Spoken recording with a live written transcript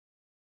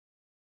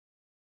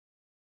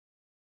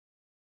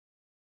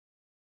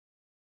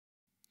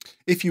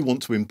If you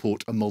want to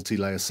import a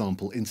multi-layer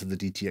sample into the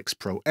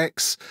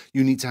DTXproX,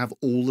 you need to have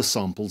all the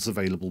samples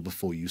available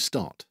before you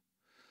start.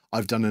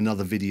 I've done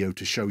another video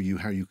to show you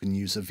how you can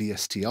use a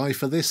VSTI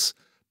for this,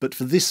 but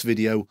for this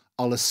video,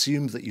 I'll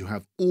assume that you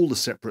have all the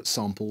separate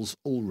samples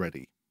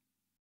already.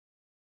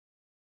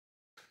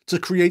 To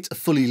create a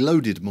fully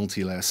loaded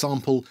multi-layer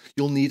sample,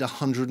 you'll need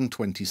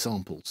 120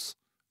 samples.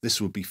 This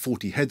would be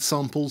 40 head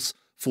samples,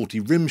 40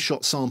 rim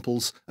shot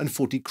samples, and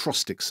 40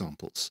 cross-stick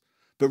samples.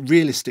 But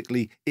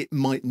realistically, it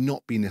might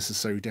not be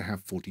necessary to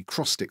have 40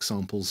 cross-stick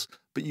samples,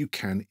 but you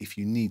can if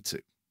you need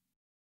to.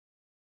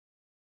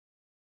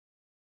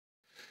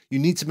 You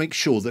need to make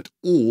sure that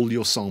all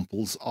your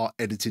samples are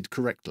edited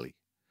correctly.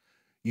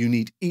 You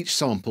need each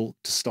sample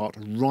to start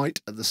right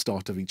at the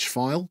start of each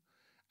file,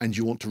 and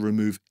you want to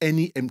remove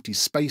any empty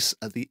space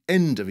at the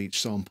end of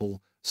each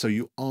sample so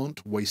you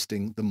aren't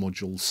wasting the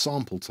module's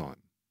sample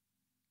time.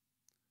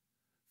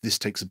 This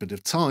takes a bit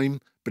of time,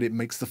 but it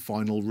makes the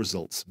final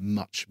results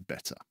much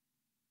better.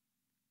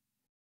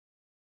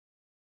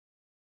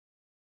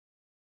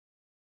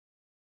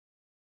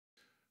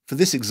 For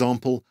this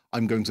example,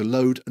 I'm going to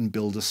load and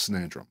build a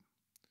snare drum.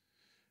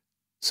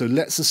 So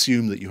let's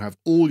assume that you have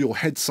all your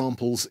head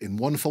samples in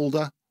one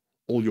folder,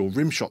 all your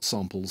rim shot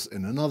samples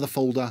in another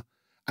folder,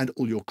 and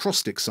all your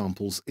cross-stick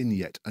samples in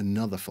yet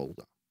another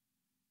folder.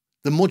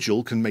 The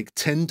module can make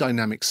 10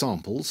 dynamic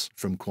samples,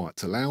 from quiet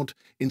to loud,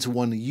 into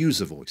one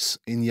user voice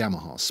in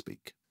Yamaha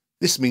speak.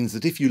 This means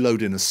that if you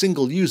load in a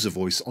single user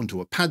voice onto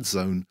a pad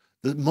zone,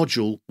 the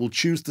module will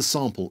choose the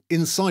sample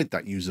inside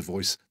that user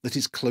voice that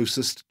is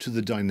closest to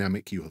the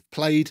dynamic you have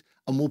played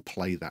and will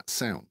play that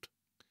sound.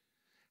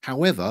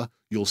 However,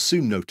 you'll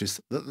soon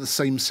notice that the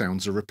same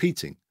sounds are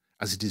repeating,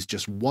 as it is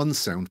just one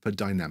sound per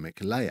dynamic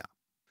layer.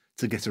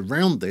 To get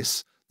around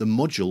this, the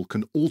module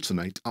can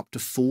alternate up to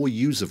 4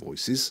 user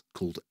voices,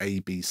 called A,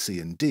 B, C,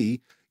 and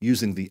D,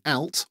 using the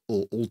alt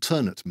or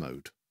alternate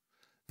mode.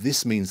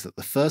 This means that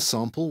the first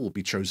sample will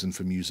be chosen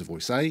from user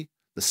voice A,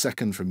 the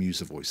second from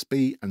user voice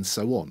B, and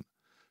so on.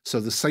 So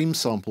the same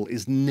sample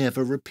is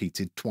never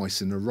repeated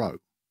twice in a row.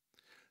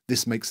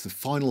 This makes the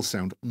final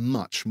sound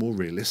much more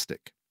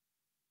realistic.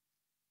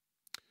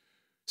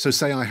 So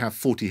say I have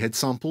 40 head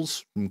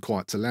samples from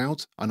quiet to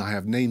loud, and I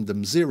have named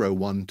them 0,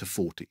 1 to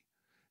 40.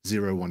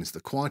 0, 1 is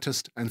the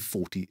quietest and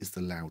 40 is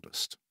the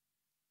loudest.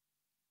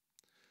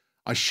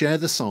 I share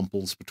the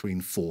samples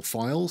between 4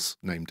 files,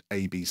 named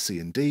A, B, C,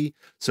 and D,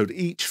 so that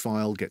each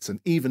file gets an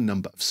even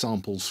number of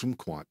samples from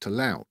quiet to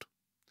loud.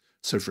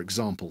 So for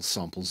example,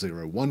 sample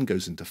 01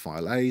 goes into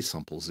file A,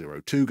 sample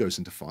 02 goes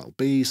into file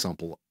B,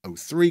 sample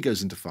 03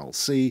 goes into file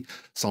C,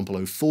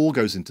 sample 04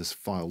 goes into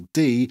file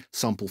D,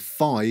 sample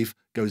 5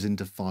 goes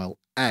into file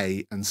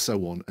A, and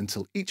so on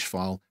until each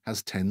file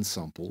has 10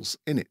 samples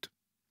in it.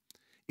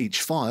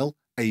 Each file,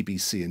 A, B,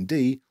 C, and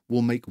D,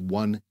 will make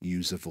one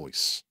user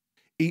voice.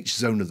 Each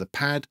zone of the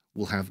pad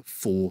will have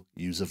 4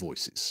 user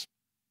voices.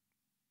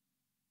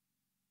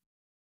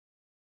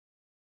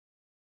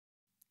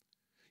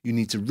 You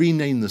need to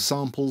rename the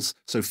samples,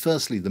 so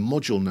firstly the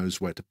module knows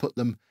where to put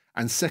them,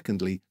 and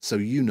secondly so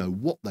you know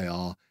what they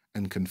are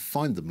and can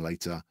find them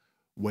later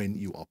when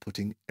you are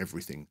putting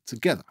everything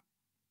together.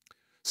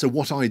 So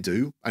what I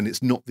do, and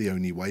it's not the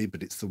only way,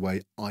 but it's the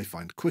way I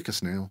find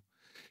quickest now,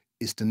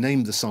 is to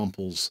name the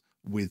samples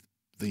with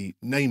the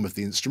name of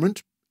the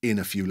instrument in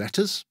a few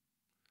letters,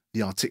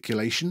 the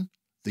articulation,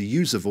 the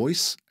user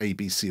voice, A,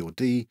 B, C, or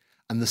D,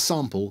 and the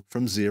sample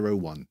from 0,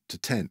 1 to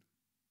 10.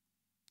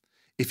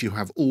 If you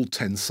have all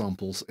 10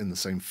 samples in the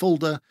same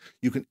folder,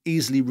 you can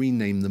easily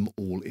rename them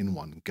all in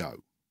one go.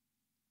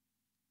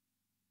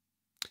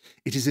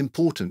 It is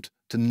important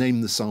to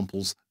name the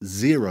samples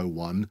 0,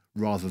 1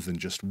 rather than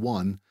just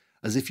 1,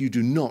 as if you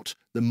do not,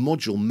 the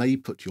module may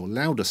put your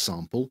loudest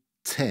sample,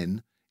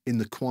 10, in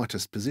the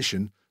quietest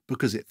position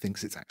because it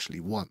thinks it's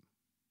actually 1.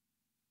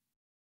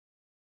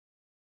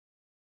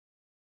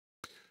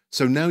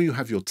 So now you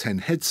have your 10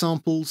 head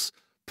samples,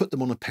 put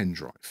them on a pen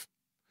drive.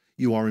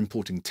 You are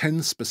importing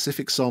 10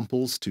 specific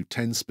samples to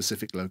 10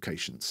 specific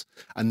locations,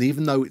 and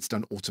even though it's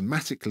done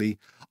automatically,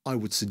 I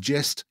would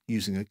suggest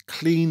using a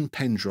clean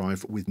pen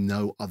drive with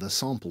no other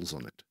samples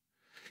on it.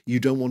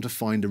 You don't want to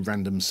find a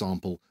random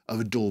sample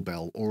of a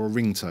doorbell or a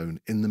ringtone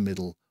in the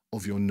middle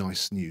of your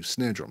nice new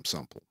snare drum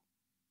sample.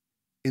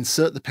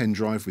 Insert the pen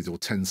drive with your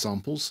 10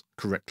 samples,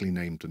 correctly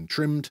named and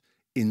trimmed,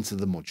 into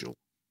the module.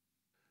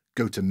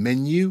 Go to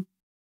Menu,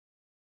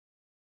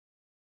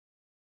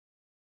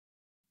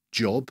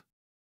 Job,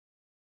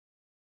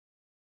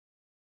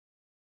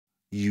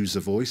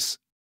 User Voice,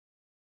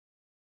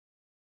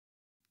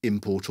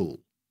 Import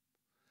All.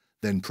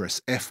 Then press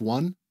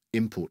F1,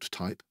 Import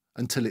Type,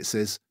 until it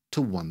says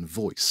to one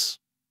voice.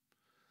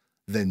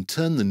 Then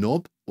turn the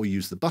knob or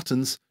use the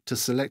buttons to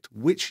select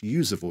which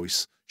user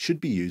voice should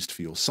be used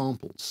for your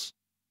samples.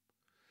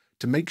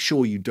 To make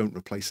sure you don't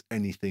replace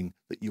anything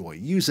that you are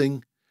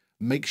using,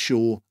 make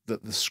sure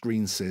that the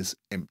screen says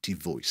Empty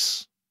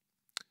Voice.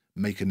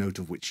 Make a note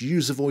of which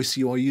user voice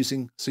you are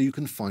using so you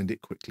can find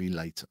it quickly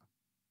later.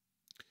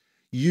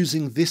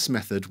 Using this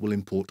method will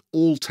import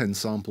all 10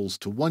 samples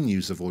to one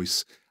user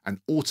voice and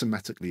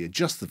automatically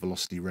adjust the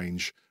velocity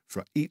range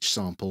for each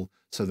sample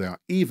so they are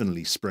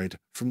evenly spread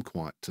from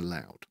quiet to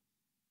loud.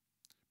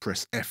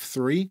 Press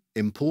F3,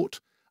 import,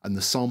 and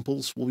the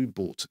samples will be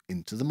brought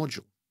into the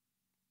module.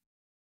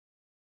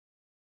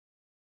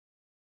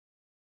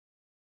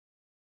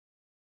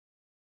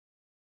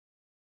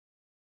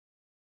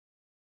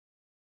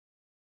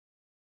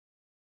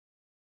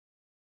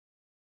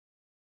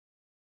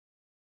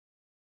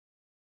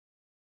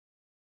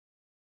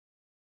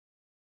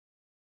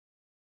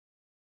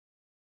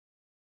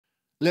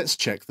 Let's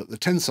check that the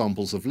 10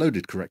 samples have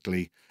loaded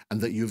correctly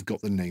and that you've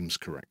got the names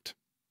correct.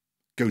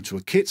 Go to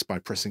a kit by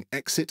pressing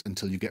Exit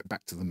until you get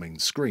back to the main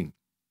screen.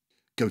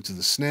 Go to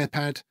the snare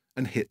pad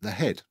and hit the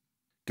head.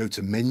 Go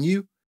to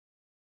Menu,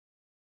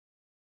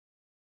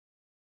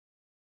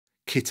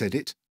 Kit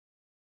Edit,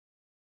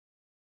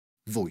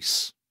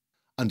 Voice.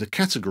 Under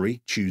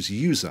Category, choose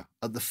User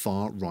at the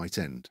far right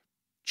end.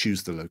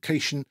 Choose the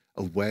location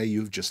of where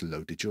you've just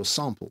loaded your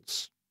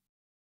samples.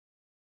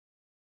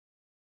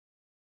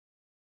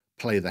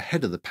 Play the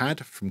head of the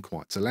pad from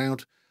quiet to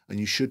loud, and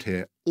you should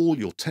hear all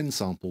your 10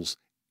 samples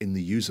in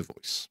the user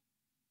voice.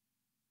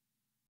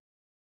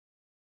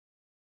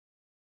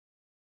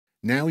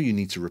 Now you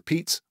need to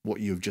repeat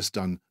what you have just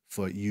done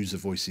for user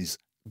voices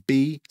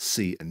B,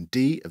 C and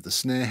D of the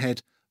snare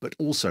head, but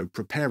also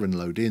prepare and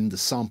load in the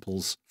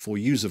samples for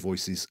user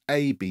voices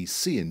A, B,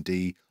 C and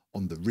D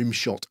on the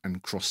rimshot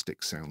and cross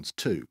stick sounds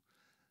too.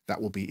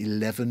 That will be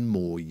 11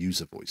 more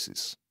user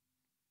voices.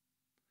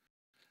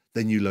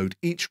 Then you load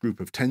each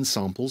group of 10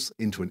 samples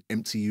into an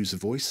empty user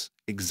voice,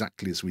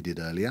 exactly as we did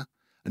earlier,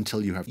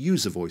 until you have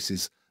user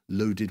voices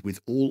loaded with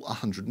all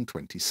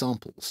 120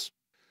 samples.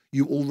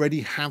 You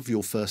already have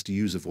your first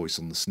user voice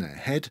on the snare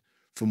head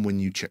from when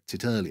you checked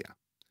it earlier.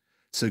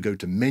 So go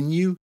to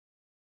Menu,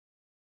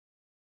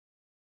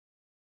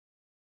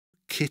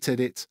 Kit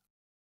Edit,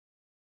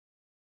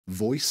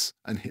 Voice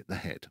and hit the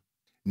head.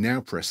 Now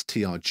press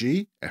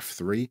TRG,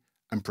 F3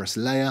 and press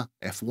Layer,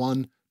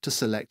 F1 to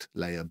select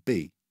Layer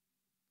B.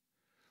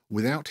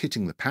 Without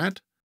hitting the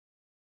pad,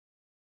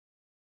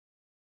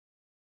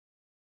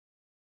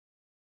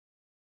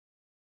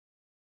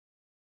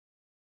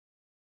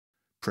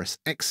 press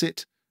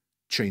Exit,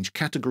 change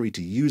category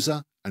to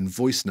User and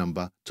voice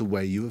number to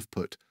where you have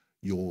put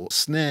your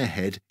snare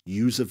head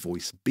user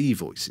voice B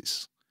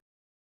voices.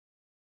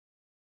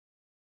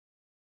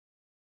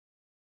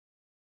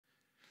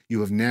 You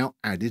have now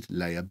added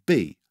Layer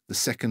B, the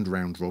second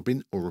round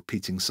robin or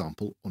repeating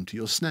sample, onto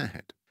your snare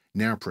head.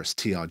 Now press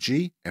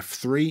TRG,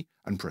 F3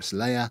 and press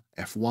Layer,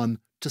 F1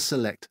 to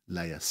select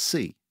Layer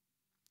C.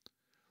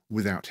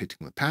 Without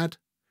hitting the pad,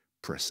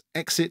 press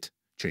Exit,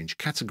 change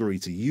category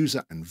to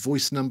User and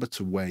voice number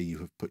to where you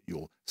have put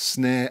your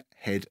snare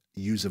head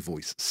user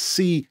voice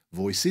C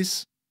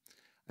voices.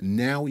 And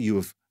now you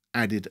have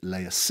added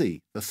Layer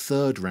C, the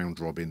third round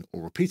robin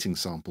or repeating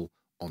sample,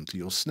 onto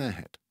your snare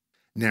head.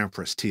 Now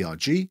press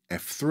TRG,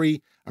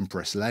 F3 and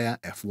press Layer,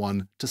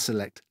 F1 to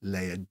select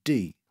Layer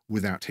D.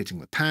 Without hitting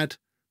the pad,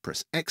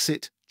 press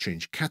Exit,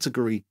 change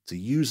category to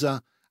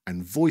User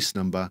and voice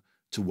number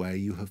to where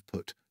you have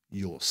put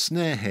your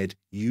snare head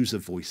user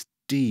voice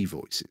D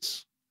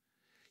voices.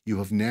 You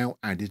have now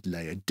added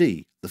Layer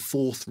D, the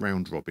fourth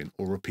round robin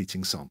or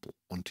repeating sample,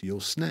 onto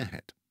your snare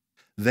head.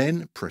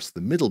 Then press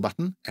the middle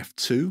button,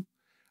 F2,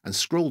 and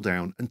scroll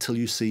down until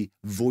you see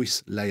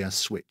Voice Layer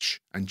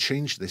Switch and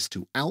change this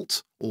to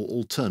Alt or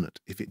Alternate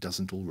if it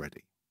doesn't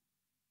already.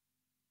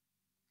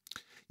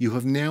 You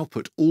have now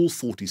put all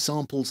 40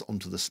 samples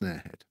onto the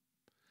snare head.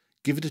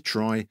 Give it a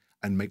try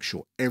and make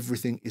sure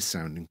everything is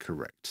sounding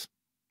correct.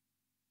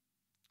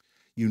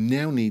 You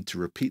now need to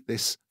repeat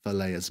this for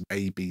layers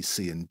A, B,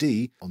 C and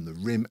D on the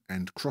rim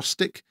and cross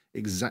stick,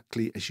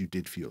 exactly as you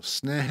did for your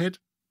snare head.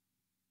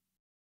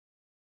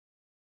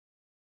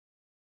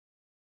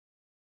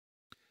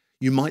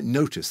 You might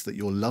notice that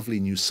your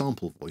lovely new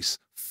sample voice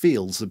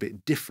feels a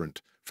bit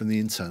different from the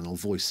internal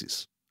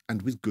voices,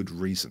 and with good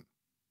reason.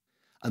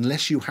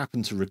 Unless you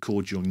happen to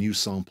record your new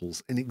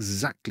samples in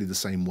exactly the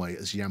same way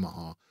as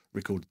Yamaha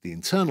recorded the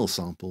internal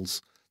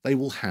samples, they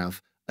will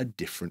have a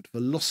different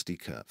velocity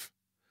curve.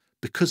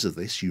 Because of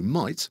this, you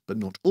might, but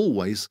not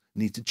always,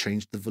 need to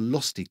change the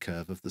velocity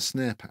curve of the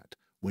snare pad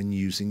when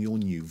using your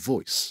new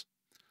voice.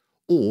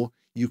 Or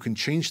you can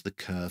change the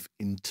curve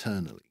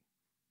internally.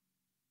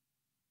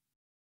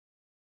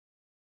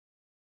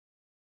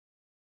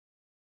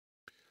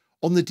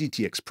 On the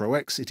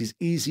DTXproX, it is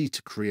easy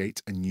to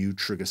create a new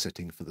trigger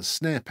setting for the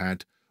snare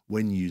pad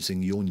when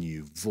using your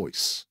new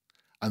voice,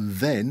 and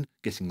then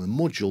getting the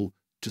module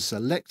to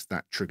select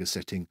that trigger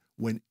setting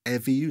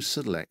whenever you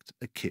select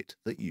a kit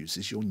that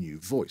uses your new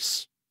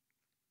voice.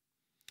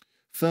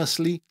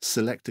 Firstly,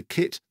 select a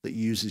kit that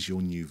uses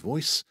your new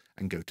voice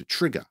and go to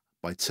Trigger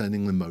by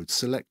turning the Mode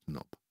Select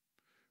knob.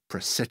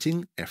 Press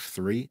Setting,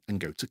 F3 and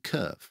go to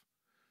Curve.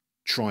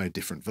 Try a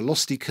different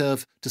velocity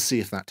curve to see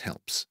if that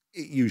helps.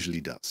 It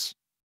usually does.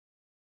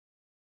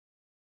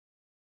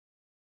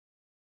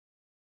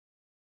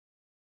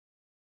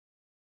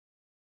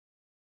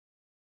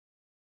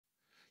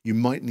 You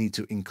might need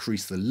to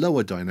increase the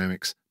lower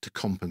dynamics to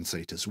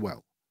compensate as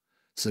well.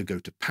 So go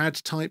to pad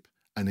type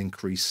and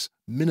increase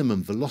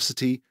minimum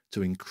velocity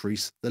to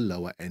increase the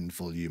lower end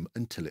volume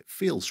until it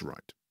feels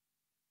right.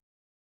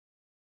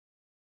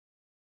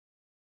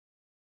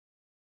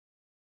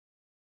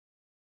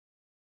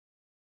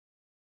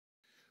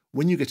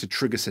 When you get a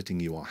trigger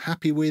setting you are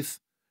happy with,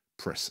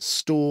 press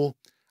Store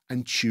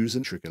and choose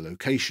a trigger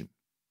location,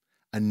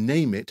 and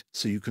name it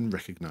so you can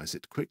recognize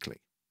it quickly.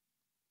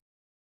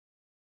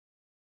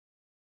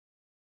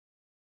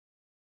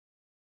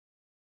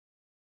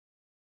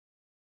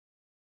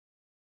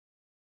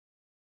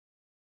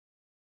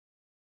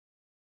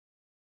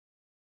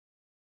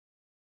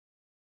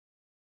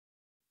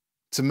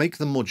 To make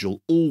the module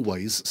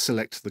always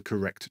select the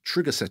correct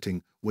trigger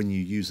setting when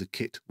you use a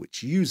kit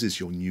which uses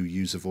your new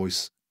user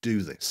voice,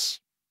 do this.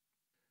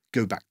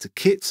 Go back to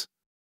Kit,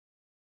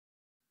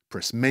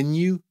 press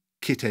Menu,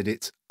 Kit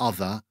Edit,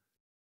 Other,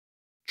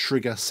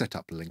 Trigger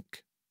Setup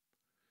link.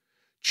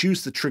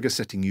 Choose the trigger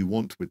setting you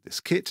want with this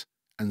kit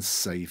and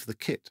save the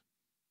kit.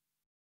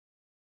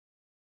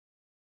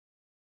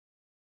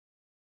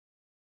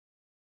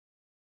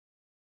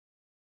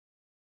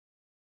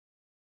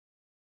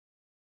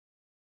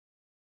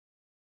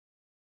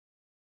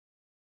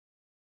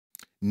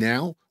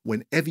 Now,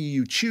 whenever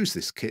you choose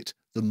this kit,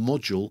 the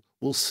module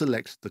will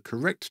select the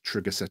correct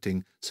trigger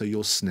setting so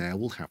your snare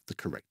will have the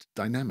correct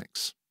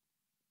dynamics.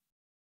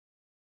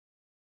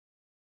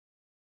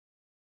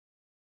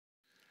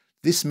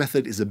 This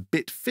method is a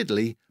bit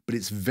fiddly, but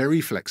it's very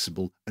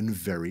flexible and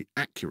very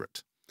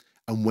accurate.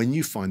 And when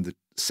you find the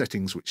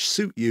settings which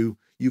suit you,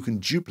 you can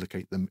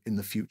duplicate them in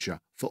the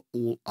future for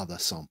all other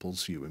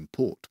samples you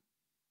import.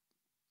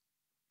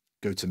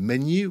 Go to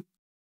Menu,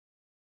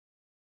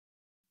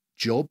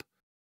 Job,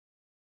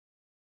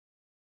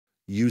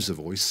 User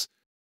Voice,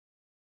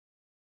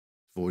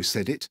 Voice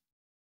Edit,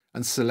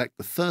 and select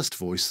the first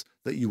voice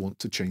that you want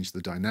to change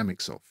the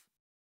dynamics of.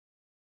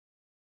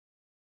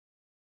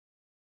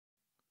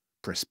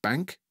 Press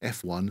Bank,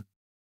 F1,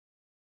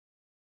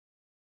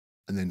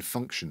 and then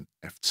Function,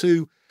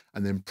 F2,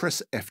 and then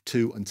press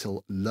F2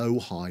 until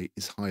Low-High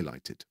is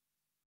highlighted.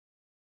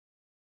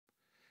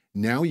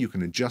 Now you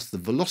can adjust the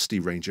velocity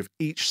range of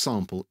each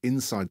sample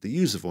inside the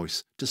user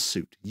voice to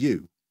suit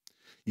you.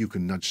 You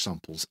can nudge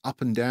samples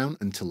up and down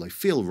until they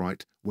feel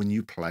right when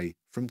you play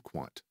from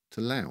quiet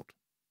to loud.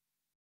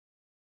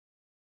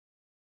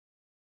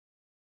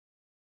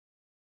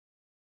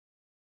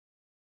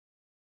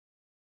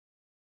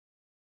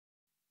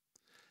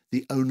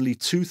 The only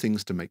two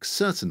things to make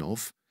certain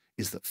of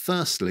is that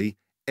firstly,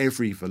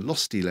 every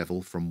velocity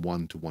level from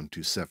 1 to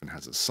 127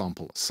 has a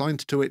sample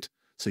assigned to it,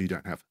 so you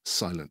don't have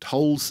silent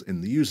holes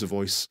in the user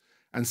voice,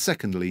 and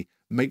secondly,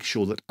 make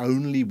sure that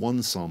only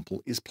one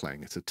sample is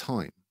playing at a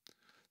time,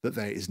 that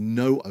there is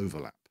no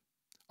overlap.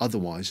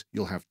 Otherwise,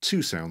 you'll have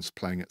two sounds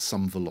playing at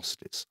some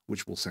velocities,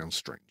 which will sound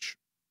strange.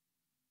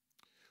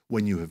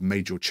 When you have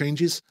made your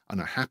changes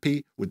and are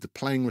happy with the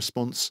playing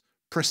response,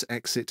 press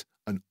Exit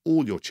and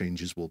all your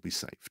changes will be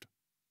saved.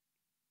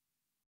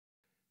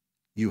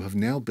 You have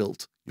now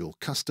built your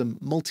custom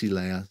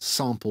multi-layer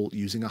sample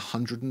using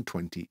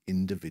 120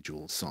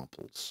 individual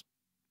samples.